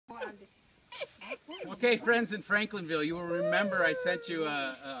Okay, friends in Franklinville, you will remember I sent you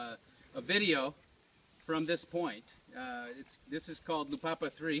a video from this point. This is called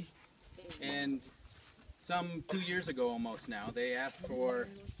Lupapa 3, and some 2 years ago almost now, they asked for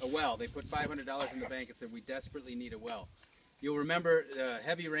a well. They put $500 in the bank and said, we desperately need a well. You'll remember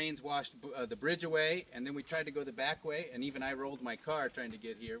heavy rains washed the bridge away, and then we tried to go the back way, and even I rolled my car trying to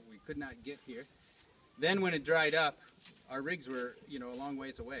get here. We could not get here. Then when it dried up, our rigs were, a long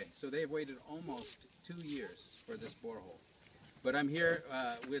ways away. So they've waited almost 2 years for this borehole. But I'm here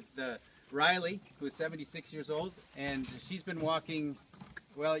with Riley, who is 76 years old, and she's been walking,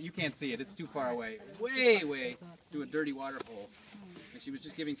 well, you can't see it, it's too far away, way to a dirty water hole. And she was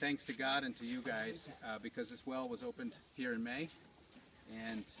just giving thanks to God and to you guys because this well was opened here in May,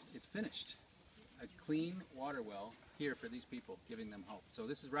 and it's finished. A clean water well here for these people, giving them hope. So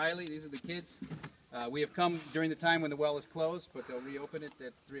this is Riley, these are the kids. We have come during the time when the well is closed, but they'll reopen it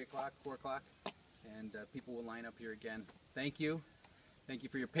at 3 o'clock, 4 o'clock, and people will line up here again. Thank you. Thank you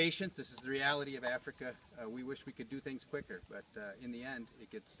for your patience. This is the reality of Africa. We wish we could do things quicker, but in the end,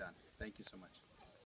 it gets done. Thank you so much.